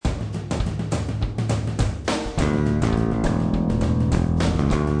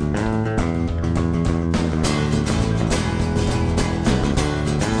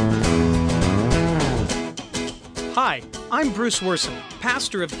I'm Bruce Worson,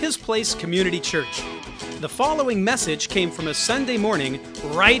 pastor of His Place Community Church. The following message came from a Sunday morning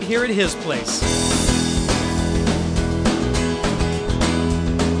right here at His Place.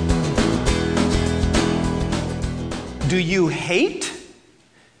 Do you hate,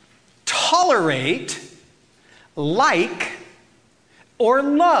 tolerate, like, or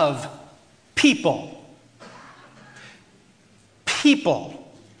love people?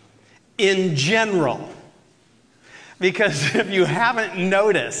 People in general. Because if you haven't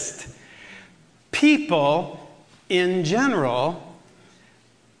noticed, people in general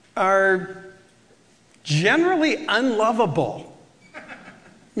are generally unlovable.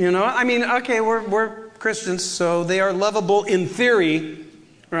 You know, I mean, okay, we're Christians, so they are lovable in theory,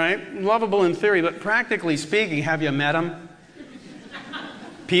 right? Lovable in theory, but practically speaking, have you met them?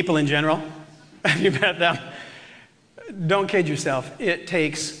 People in general, have you met them? Don't kid yourself. It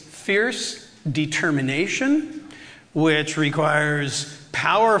takes fierce determination, which requires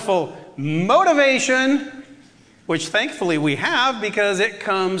powerful motivation, which thankfully we have because it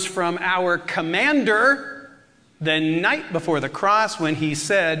comes from our commander the night before the cross when he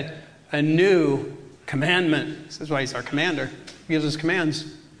said, "A new commandment." This is why he's our commander. He gives us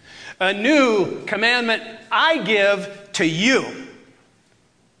commands. "A new commandment I give to you.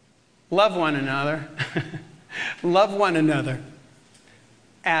 Love one another." Love one another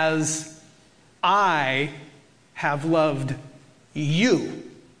as I have loved you.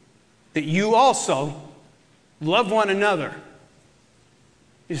 That you also love one another.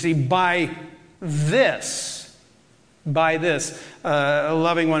 You see, by this,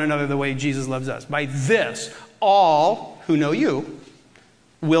 loving one another the way Jesus loves us, by this, all who know you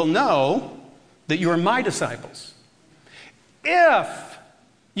will know that you are my disciples. If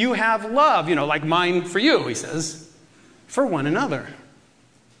you have love, like mine for you, he says, for one another.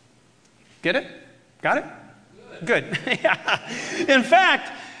 Get it? Got it? Good. Yeah. In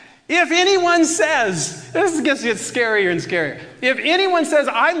fact, if anyone says, this gets scarier and scarier. If anyone says,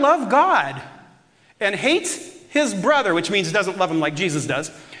 I love God, and hates his brother, which means doesn't love him like Jesus does,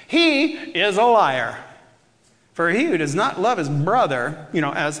 he is a liar. For he who does not love his brother,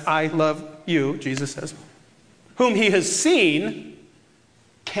 as I love you, Jesus says, whom he has seen,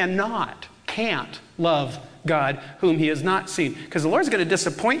 can't love God whom he has not seen. Because the Lord's going to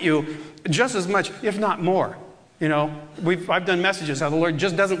disappoint you just as much, if not more. I've done messages how the Lord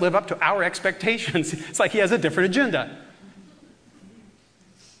just doesn't live up to our expectations. It's like he has a different agenda.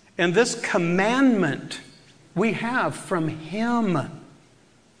 And this commandment we have from him.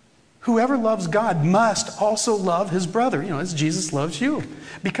 Whoever loves God must also love his brother, as Jesus loves you.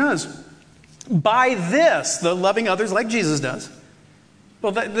 Because by this, the loving others like Jesus does,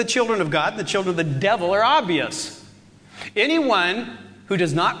 well, the children of God, the children of the devil are obvious. Anyone who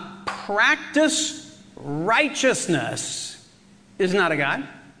does not practice righteousness is not a God,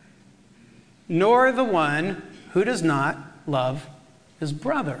 nor the one who does not love his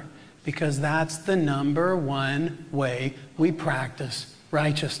brother, because that's the number one way we practice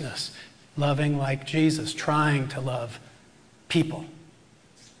righteousness, loving like Jesus, trying to love people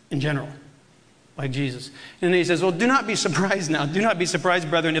in general, like Jesus. And then he says, well, do not be surprised now. Do not be surprised,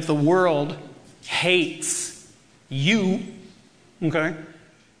 brethren, if the world hates you, okay?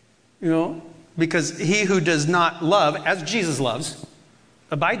 Because he who does not love, as Jesus loves,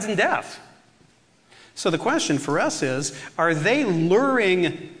 abides in death. So the question for us is, are they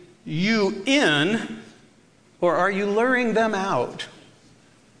luring you in, or are you luring them out?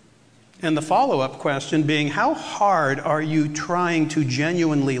 And the follow-up question being, how hard are you trying to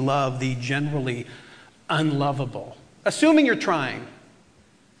genuinely love the generally unlovable? Assuming you're trying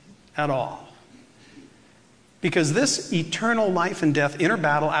at all. Because this eternal life and death, inner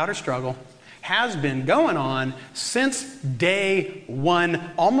battle, outer struggle, has been going on since day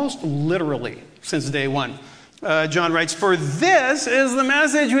one, almost literally since day one. John writes, for this is the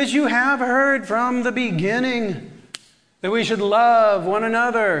message which you have heard from the beginning, that we should love one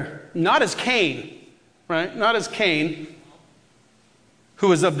another, not as Cain, right? Not as Cain, who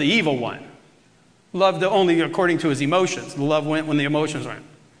was of the evil one. Loved only according to his emotions. The love went when the emotions went.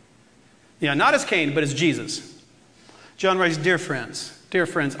 Yeah, not as Cain, but as Jesus. John writes, dear friends,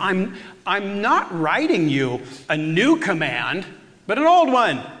 I'm not writing you a new command, but an old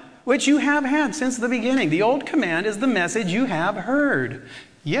one, which you have had since the beginning. The old command is the message you have heard.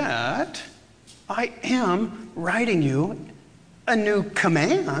 Yet, I am writing you a new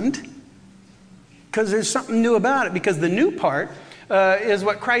command, because there's something new about it, because the new part is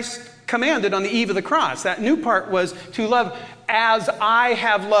what Christ commanded on the eve of the cross. That new part was to love as I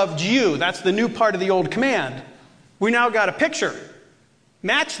have loved you. That's the new part of the old command. We now got a picture.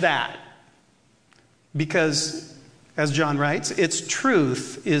 Match that. Because as John writes, its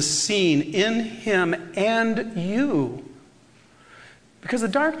truth is seen in him and you. Because the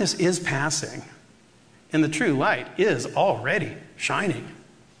darkness is passing, and the true light is already shining.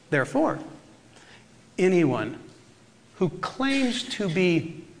 Therefore, anyone who claims to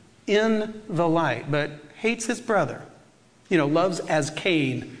be in the light but hates his brother, loves as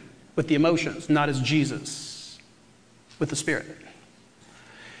Cain with the emotions, not as Jesus with the Spirit,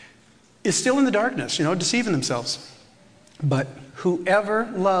 is still in the darkness, deceiving themselves. But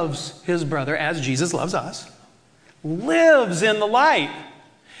whoever loves his brother as Jesus loves us lives in the light.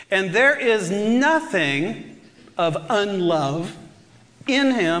 And there is nothing of unlove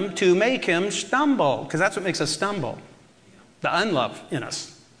in him to make him stumble, because that's what makes us stumble, the unlove in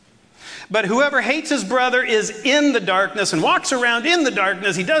us. But whoever hates his brother is in the darkness and walks around in the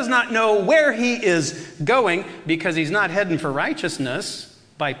darkness. He does not know where he is going because he's not heading for righteousness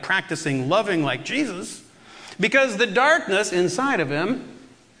by practicing loving like Jesus, because the darkness inside of him,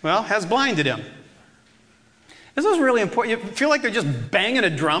 has blinded him. This is really important. You feel like they're just banging a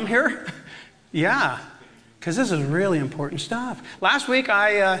drum here? Yeah, because this is really important stuff. Last week,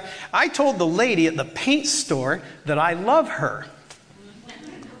 I told the lady at the paint store that I love her.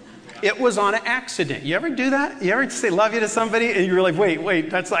 It was on an accident. You ever do that? You ever say love you to somebody and you're like, wait,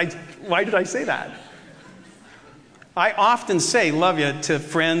 why did I say that? I often say love you to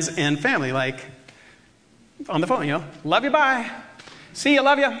friends and family, like on the phone, love you, bye. See you,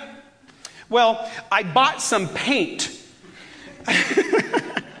 love you. Well, I bought some paint.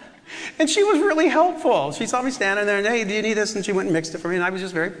 And she was really helpful. She saw me standing there and, hey, do you need this? And she went and mixed it for me. And I was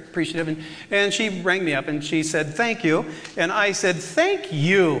just very appreciative. And she rang me up and she said, thank you. And I said, thank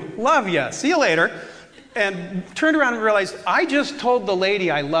you. Love you. See you later. And turned around and realized I just told the lady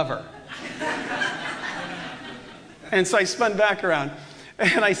I love her. And so I spun back around.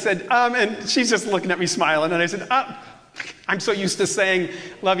 And I said, and she's just looking at me smiling. And I said, I'm so used to saying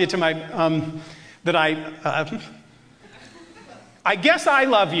love you to my, that I guess I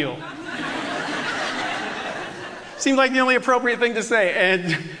love you. Seemed like the only appropriate thing to say.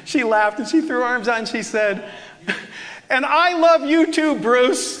 And she laughed and she threw her arms out and she said, and I love you too,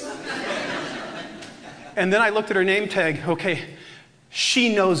 Bruce. And then I looked at her name tag. Okay,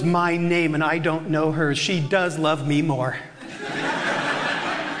 she knows my name and I don't know hers. She does love me more.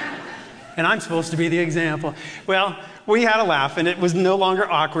 And I'm supposed to be the example. Well, we had a laugh and it was no longer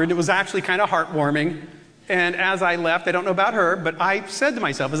awkward. It was actually kind of heartwarming. And as I left, I don't know about her, but I said to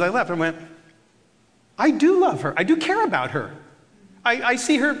myself as I left, I went, I do love her. I do care about her. I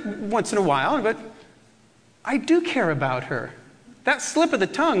see her once in a while, but I do care about her. That slip of the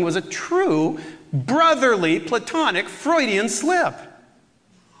tongue was a true, brotherly, platonic, Freudian slip.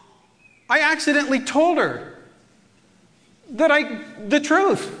 I accidentally told her the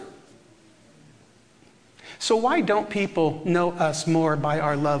truth. So why don't people know us more by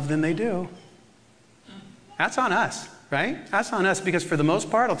our love than they do? That's on us, right? That's on us because for the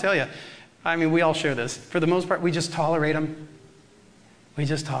most part, I'll tell you, we all share this. For the most part, we just tolerate them. We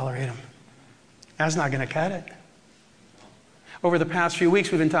just tolerate them. That's not going to cut it. Over the past few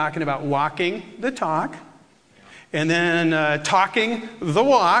weeks, we've been talking about walking the talk and then talking the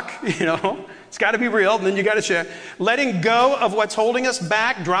walk, It's got to be real, and then you got to share. Letting go of what's holding us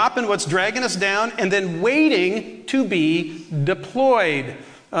back, dropping what's dragging us down, and then waiting to be deployed.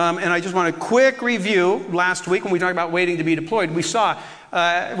 And I just want a quick review. Last week when we talked about waiting to be deployed, we saw,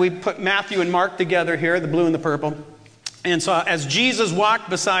 we put Matthew and Mark together here, the blue and the purple, and saw as Jesus walked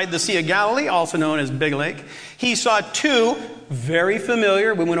beside the Sea of Galilee, also known as Big Lake, he saw two very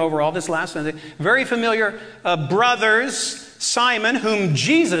familiar, we went over all this last Sunday, very familiar brothers, Simon, whom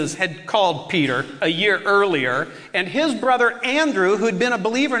Jesus had called Peter a year earlier, and his brother Andrew, who had been a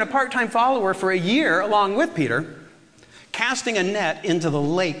believer and a part-time follower for a year along with Peter, casting a net into the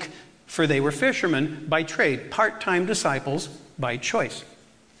lake, for they were fishermen by trade, part-time disciples by choice.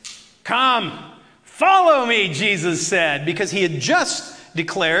 Come, follow me, Jesus said, because he had just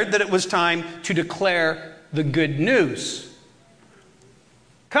declared that it was time to declare the good news.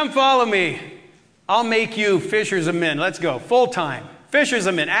 Come follow me. I'll make you fishers of men. Let's go. Full-time. Fishers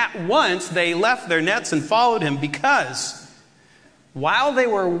of men. At once, they left their nets and followed him because while they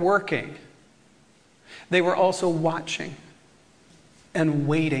were working, they were also watching and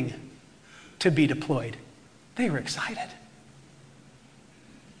waiting to be deployed. They were excited.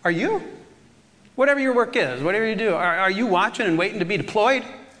 Are you? Whatever your work is, whatever you do, are you watching and waiting to be deployed?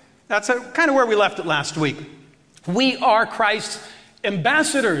 That's kind of where we left it last week. We are Christ's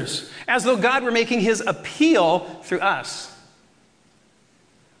ambassadors, as though God were making his appeal through us.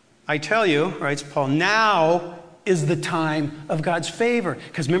 I tell you, writes Paul, now is the time of God's favor.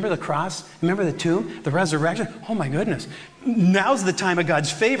 Because remember the cross? Remember the tomb? The resurrection? Oh my goodness. Now's the time of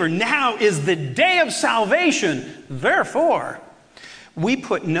God's favor. Now is the day of salvation. Therefore, we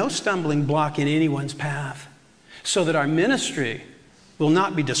put no stumbling block in anyone's path so that our ministry will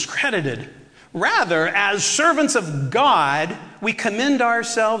not be discredited. Rather, as servants of God, we commend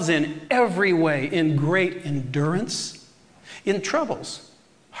ourselves in every way in great endurance, in troubles,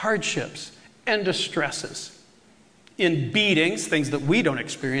 hardships, and distresses, in beatings, things that we don't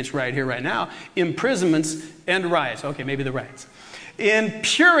experience right here, right now, imprisonments and riots. Okay, maybe the riots. In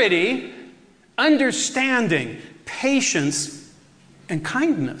purity, understanding, patience, and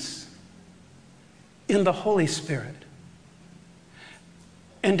kindness, in the Holy Spirit,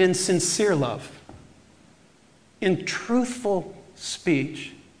 and in sincere love, in truthful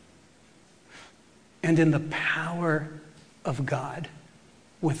speech, and in the power of God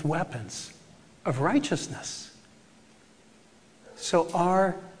with weapons of righteousness. So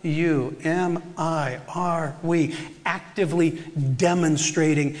are we actively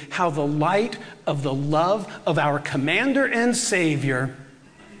demonstrating how the light of the love of our Commander and Savior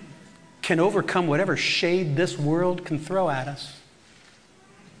can overcome whatever shade this world can throw at us?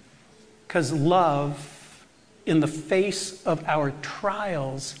 Because love in the face of our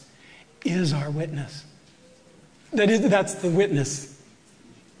trials is our witness. That's the witness.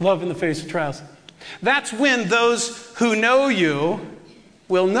 Love in the face of trials. That's when those who know you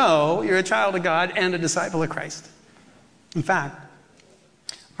will know you're a child of God and a disciple of Christ. In fact,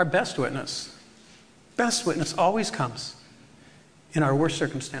 our best witness always comes in our worst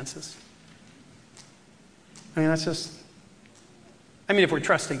circumstances. If we're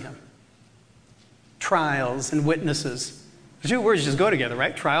trusting Him. Trials and witnesses. The two words just go together,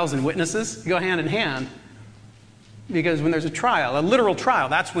 right? Trials and witnesses go hand in hand. Because when there's a trial, a literal trial,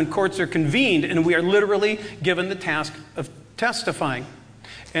 that's when courts are convened and we are literally given the task of testifying.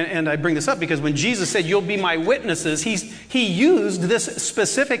 And I bring this up because when Jesus said, "You'll be my witnesses," he used this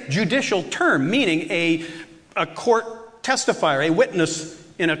specific judicial term, meaning a court testifier, a witness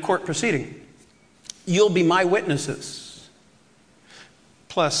in a court proceeding. You'll be my witnesses.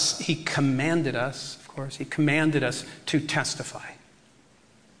 Plus, He commanded us, of course, He commanded us to testify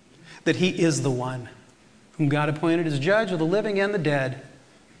that He is the one whom God appointed as judge of the living and the dead.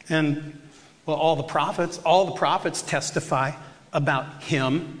 And, all the prophets testify about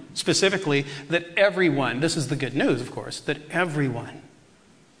Him, specifically that everyone, this is the good news, of course, that everyone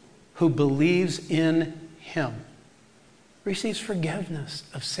who believes in Him receives forgiveness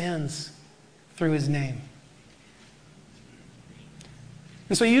of sins through His name.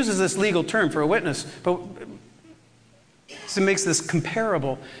 And so He uses this legal term for a witness, but so it makes this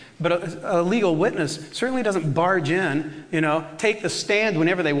comparable. But a legal witness certainly doesn't barge in, take the stand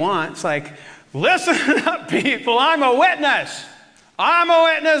whenever they want. It's like, listen up, people, I'm a witness. I'm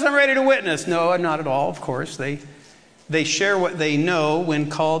ready to witness. No, not at all, of course. They share what they know when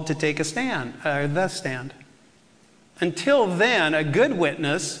called to take a stand, the stand. Until then, a good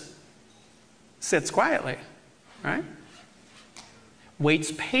witness sits quietly, right?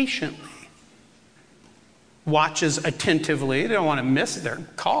 Waits patiently. Watches attentively. They don't want to miss their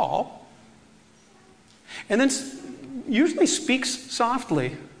call. And then usually speaks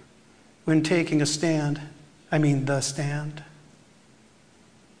softly when taking a stand. The stand.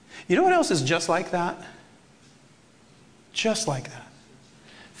 You know what else is just like that? Just like that.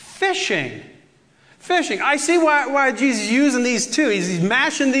 Fishing. I see why Jesus is using these two. He's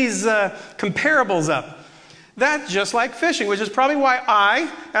mashing these comparables up. That's just like fishing, which is probably why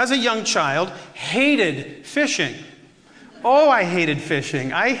I, as a young child, hated fishing. Oh, I hated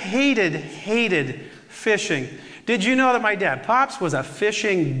fishing. I hated fishing. Did you know that my dad, Pops, was a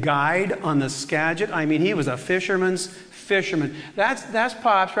fishing guide on the Skagit? He was a fisherman's fisherman. That's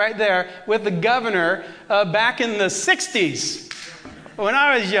Pops right there with the governor back in the 60s when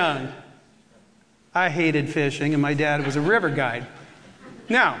I was young. I hated fishing, and my dad was a river guide.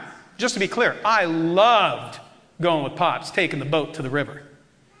 Now, just to be clear, I loved going with Pops, taking the boat to the river.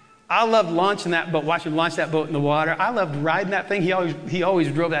 I loved launching that boat, watching him launch that boat in the water. I loved riding that thing. He always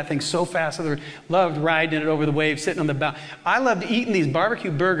drove that thing so fast. I loved riding it over the waves, sitting on the bow. I loved eating these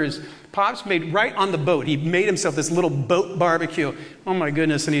barbecue burgers Pops made right on the boat. He made himself this little boat barbecue. Oh my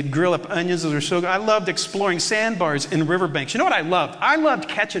goodness, and he'd grill up onions. Those were so good. I loved exploring sandbars and riverbanks. You know what I loved? I loved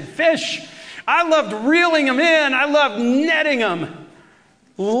catching fish. I loved reeling them in. I loved netting them.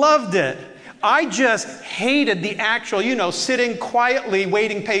 Loved it. I just hated the actual, sitting quietly,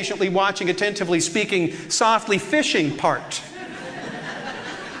 waiting patiently, watching attentively, speaking softly, fishing part.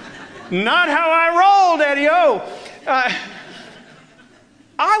 Not how I rolled, Eddie-O.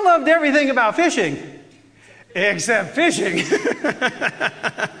 I loved everything about fishing. Except fishing.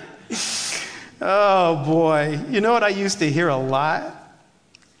 Oh, boy. You know what I used to hear a lot?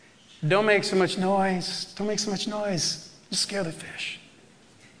 Don't make so much noise. Don't make so much noise. Just scare the fish.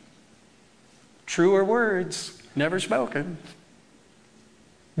 Truer words, never spoken.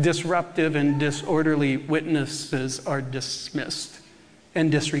 Disruptive and disorderly witnesses are dismissed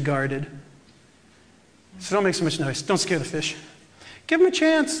and disregarded. So don't make so much noise. Don't scare the fish. Give them a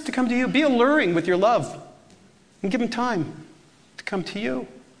chance to come to you. Be alluring with your love. And give them time to come to you.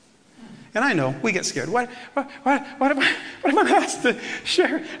 And I know, we get scared. What am I asked to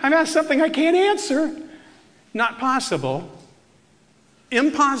share? I'm asked something I can't answer. Not possible.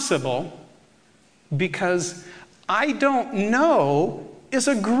 Impossible. Because I don't know is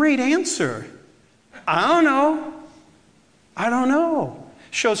a great answer. I don't know. I don't know.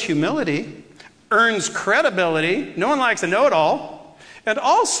 Shows humility. Earns credibility. No one likes a know-it-all. And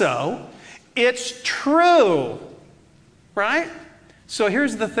also, it's true. Right? So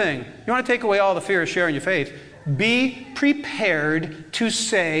here's the thing. You want to take away all the fear of sharing your faith. Be prepared to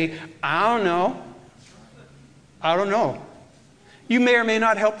say, I don't know. I don't know. You may or may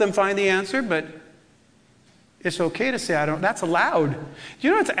not help them find the answer, but it's okay to say, I don't. That's allowed. Do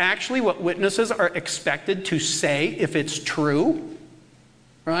you know it's actually what witnesses are expected to say if it's true?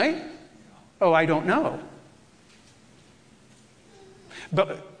 Right? Oh, I don't know.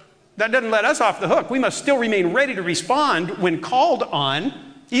 But that doesn't let us off the hook. We must still remain ready to respond when called on,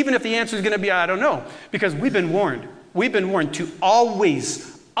 even if the answer is going to be, I don't know. Because we've been warned. We've been warned to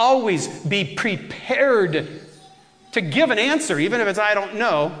always be prepared to give an answer, even if it's, I don't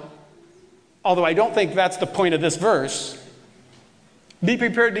know. Although I don't think that's the point of this verse. Be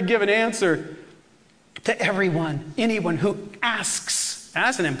prepared to give an answer to everyone, anyone who asks.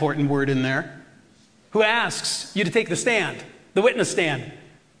 That's an important word in there. Who asks you to take the stand, the witness stand.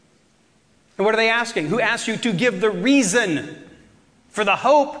 And what are they asking? Who asks you to give the reason for the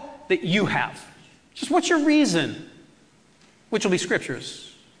hope that you have? Just what's your reason? Which will be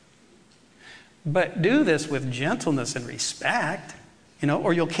scriptures. But do this with gentleness and respect,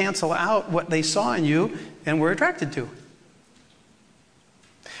 or you'll cancel out what they saw in you and were attracted to.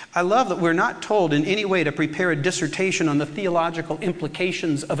 I love that we're not told in any way to prepare a dissertation on the theological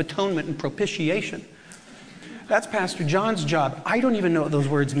implications of atonement and propitiation. That's Pastor John's job. I don't even know what those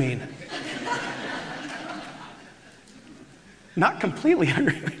words mean. Not completely.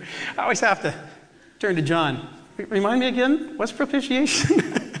 I always have to turn to John. Remind me again, what's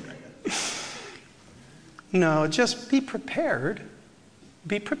propitiation? No, just be prepared.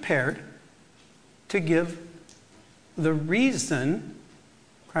 Be prepared to give the reason.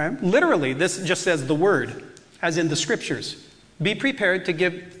 Right? Literally, this just says the word, as in the scriptures. Be prepared to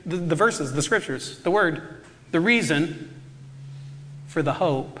give the verses, the scriptures, the word, the reason for the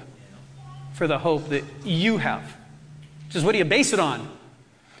hope that you have. Just what do you base it on?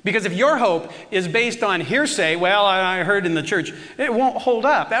 Because if your hope is based on hearsay, well, I heard in the church, it won't hold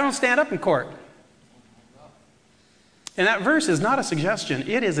up. That don't stand up in court. And that verse is not a suggestion.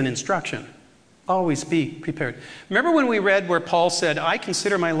 It is an instruction. Always be prepared. Remember when we read where Paul said, I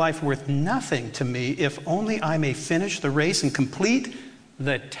consider my life worth nothing to me if only I may finish the race and complete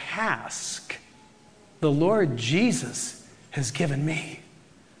the task the Lord Jesus has given me,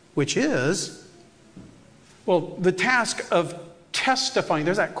 which is, the task of testifying.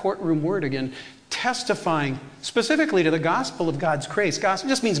 There's that courtroom word again. Testifying specifically to the gospel of God's grace. Gospel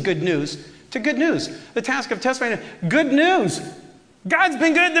just means good news. To good news. The task of testifying to good news. God's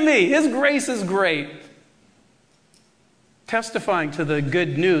been good to me. His grace is great. Testifying to the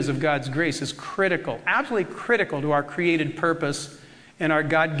good news of God's grace is critical, absolutely critical to our created purpose and our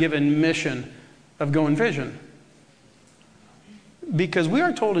God-given mission of going fishing. Because we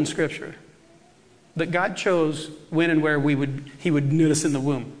are told in Scripture that God chose when and where He would knit us in the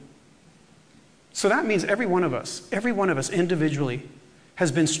womb. So that means every one of us individually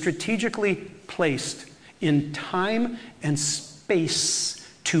has been strategically placed in time and space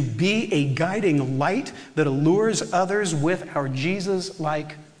to be a guiding light that allures others with our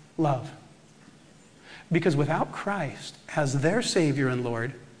Jesus-like love. Because without Christ as their Savior and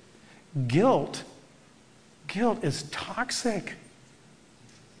Lord, guilt is toxic.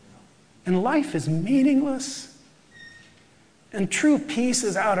 And life is meaningless. And true peace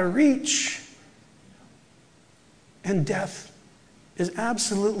is out of reach. And death is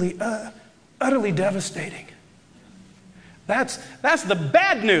absolutely, utterly devastating. That's the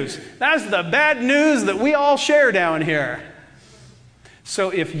bad news. That's the bad news that we all share down here.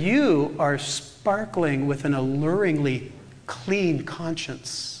 So if you are sparkling with an alluringly clean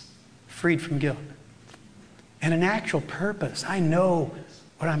conscience, freed from guilt, and an actual purpose, I know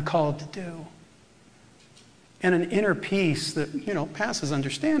what I'm called to do. and an inner peace that, passes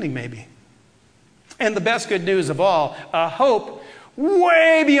understanding maybe. And the best good news of all, a hope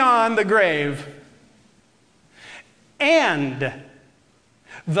way beyond the grave. And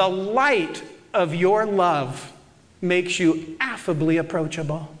the light of your love makes you affably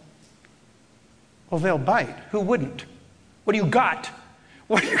approachable. Well, they'll bite. Who wouldn't? What do you got?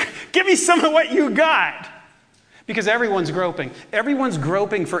 Give me some of what you got. Because everyone's groping. Everyone's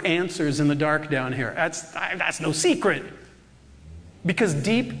groping for answers in the dark down here. That's no secret. Because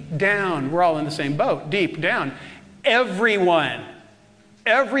deep down, we're all in the same boat. Deep down, everyone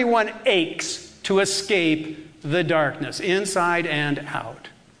aches to escape the darkness, inside and out.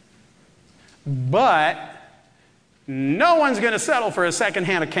 But no one's going to settle for a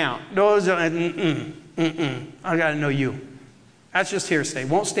second-hand account. I got to know you. That's just hearsay.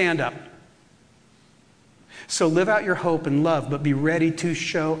 Won't stand up. So live out your hope and love, but be ready to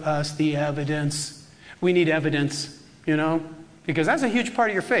show us the evidence. We need evidence, because that's a huge part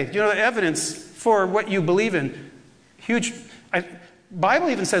of your faith. The evidence for what you believe in, huge. Bible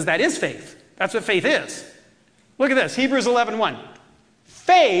even says that is faith. That's what faith is. Look at this, Hebrews 11:1.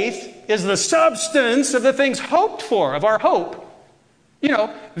 Faith is the substance of the things hoped for, of our hope.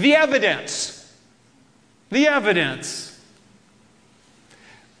 The evidence. The evidence.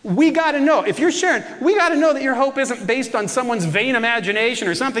 We got to know, if you're sharing, we got to know that your hope isn't based on someone's vain imagination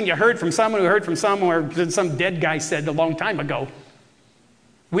or something you heard from someone who heard from somewhere that some dead guy said a long time ago.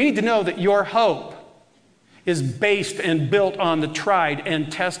 We need to know that your hope is based and built on the tried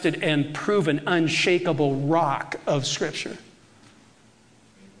and tested and proven unshakable rock of Scripture.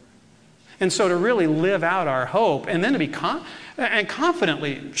 And so to really live out our hope and then to be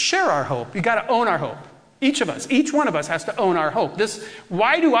confidently share our hope, you got to own our hope. Each of us, each one of us has to own our hope.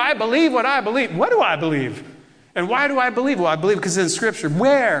 Why do I believe what I believe? What do I believe? And why do I believe? Well, I believe because it's in Scripture.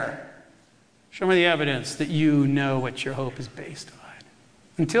 Where? Show me the evidence that you know what your hope is based on.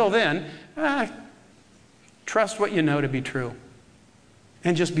 Until then, trust what you know to be true.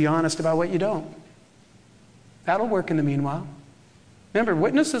 And just be honest about what you don't. That'll work in the meanwhile. Remember,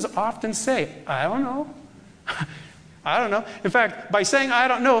 witnesses often say, I don't know. I don't know. In fact, by saying I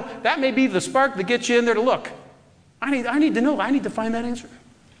don't know, that may be the spark that gets you in there to look. I need to know. I need to find that answer.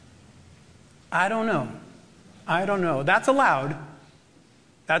 I don't know. I don't know. That's allowed.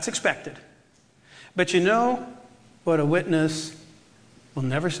 That's expected. But you know what a witness will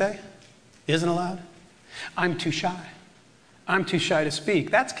never say? Isn't allowed? I'm too shy. I'm too shy to speak.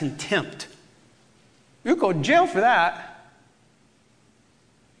 That's contempt. You go to jail for that.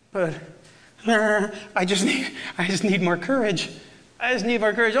 But I just need more courage. I just need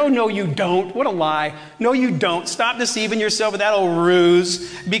more courage. Oh, no, you don't. What a lie. No, you don't. Stop deceiving yourself with that old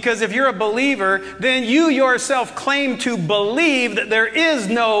ruse. Because if you're a believer, then you yourself claim to believe that there is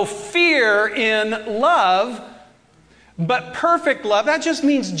no fear in love, but perfect love. That just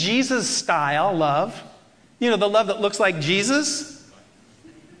means Jesus-style love. The love that looks like Jesus.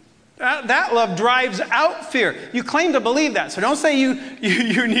 That love drives out fear. You claim to believe that, so don't say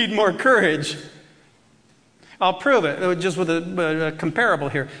you need more courage. I'll prove it just with a comparable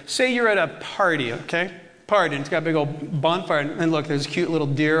here. Say you're at a party, okay? Party, and it's got a big old bonfire, and look, there's a cute little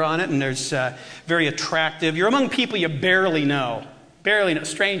deer on it, and there's very attractive. You're among people you barely know,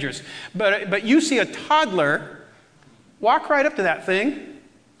 strangers. But you see a toddler walk right up to that thing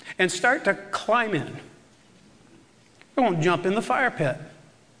and start to climb in. They won't jump in the fire pit.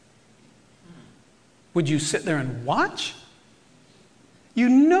 Would you sit there and watch? You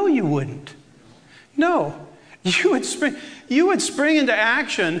know you wouldn't. No. You would spring into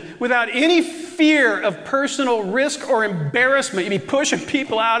action without any fear of personal risk or embarrassment. You'd be pushing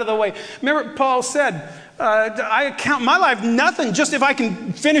people out of the way. Remember, Paul said, I count my life nothing just if I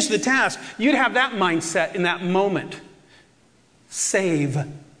can finish the task. You'd have that mindset in that moment. Save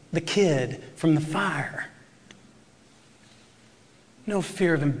the kid from the fire. No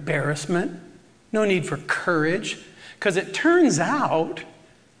fear of embarrassment. No need for courage, because it turns out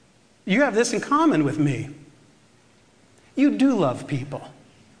you have this in common with me. You do love people,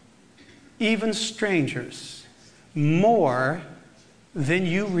 even strangers, more than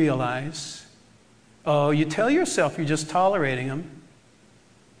you realize. Oh, you tell yourself you're just tolerating them,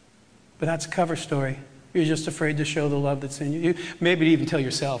 but that's a cover story. You're just afraid to show the love that's in you. You maybe even tell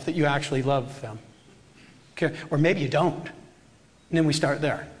yourself that you actually love them. Okay? Or maybe you don't. And then we start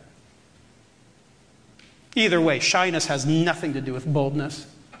there. Either way, shyness has nothing to do with boldness.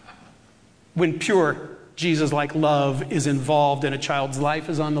 When pure Jesus-like love is involved and a child's life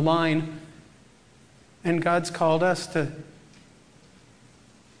is on the line, and God's called us to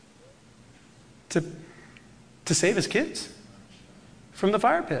save his kids from the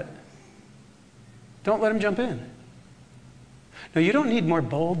fire pit. Don't let him jump in. No, you don't need more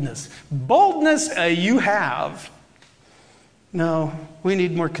boldness. Boldness you have. No, we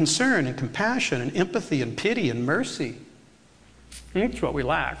need more concern and compassion and empathy and pity and mercy. That's what we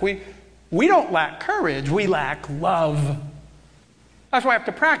lack. We don't lack courage. We lack love. That's why I have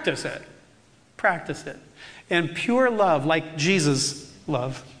to practice it. Practice it. And pure love, like Jesus'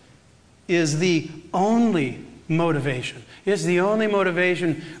 love, is the only motivation. It's the only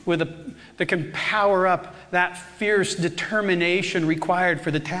motivation that can power up that fierce determination required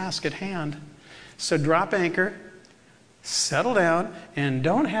for the task at hand. So drop anchor, settle down, and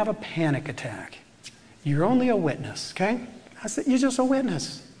don't have a panic attack. You're only a witness, okay? You're just a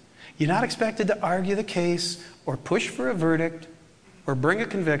witness. You're not expected to argue the case or push for a verdict or bring a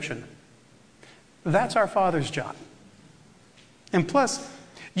conviction. That's our Father's job. And plus,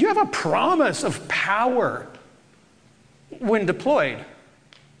 you have a promise of power when deployed,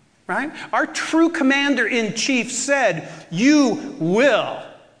 right? Our true commander-in-chief said, you will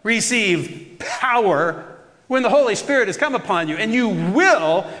receive power when the Holy Spirit has come upon you, and you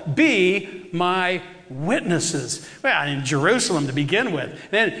will be my witnesses. Well, in Jerusalem to begin with,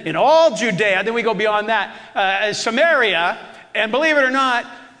 then in all Judea, then we go beyond that, Samaria, and believe it or not,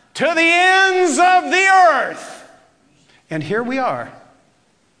 to the ends of the earth. And here we are.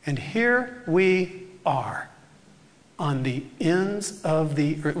 And here we are on the ends of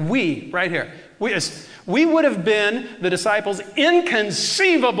the earth. We, right here. We would have been the disciples'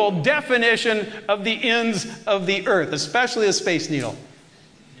 inconceivable definition of the ends of the earth, especially a Space Needle.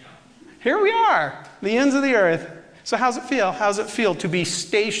 Here we are, the ends of the earth. So how's it feel? How's it feel to be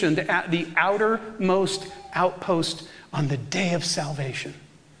stationed at the outermost outpost on the day of salvation?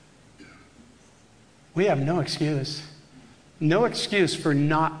 We have no excuse. No excuse for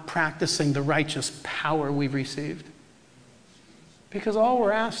not practicing the righteous power we've received. Because all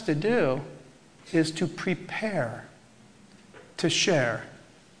we're asked to do is to prepare to share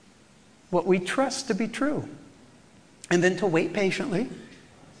what we trust to be true. And then to wait patiently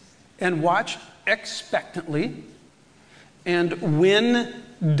and watch expectantly. And when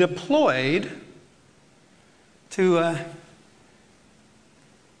deployed, to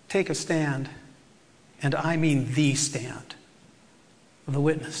take a stand. And I mean the stand. The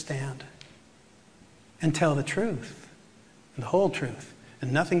witness stand. And tell the truth. And the whole truth.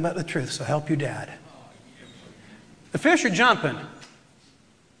 And nothing but the truth. So help you, Dad. The fish are jumping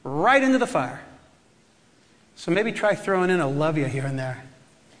right into the fire. So maybe try throwing in a love you here and there.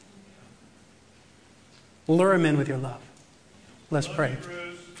 Lure them in with your love. Let's pray.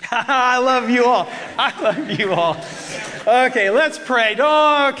 I love you all. I love you all. Okay, let's pray.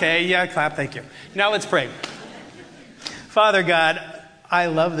 Okay, yeah, clap. Thank you. Now let's pray. Father God, I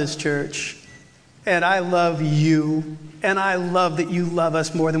love this church. And I love you. And I love that you love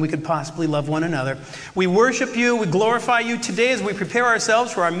us more than we could possibly love one another. We worship you. We glorify you today as we prepare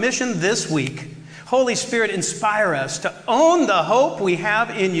ourselves for our mission this week. Holy Spirit, inspire us to own the hope we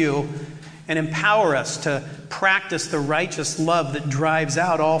have in you and empower us to practice the righteous love that drives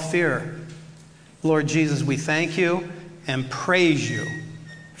out all fear. Lord Jesus, we thank you and praise you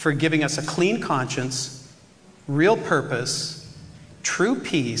for giving us a clean conscience, real purpose, true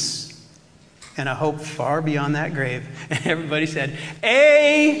peace, and a hope far beyond that grave. And everybody said,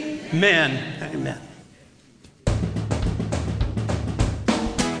 Amen. Amen.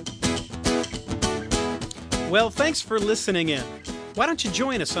 Well, thanks for listening in. Why don't you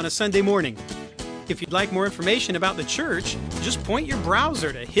join us on a Sunday morning? If you'd like more information about the church, just point your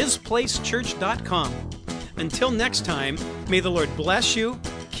browser to hisplacechurch.com. Until next time, may the Lord bless you,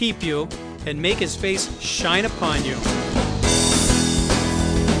 keep you, and make his face shine upon you.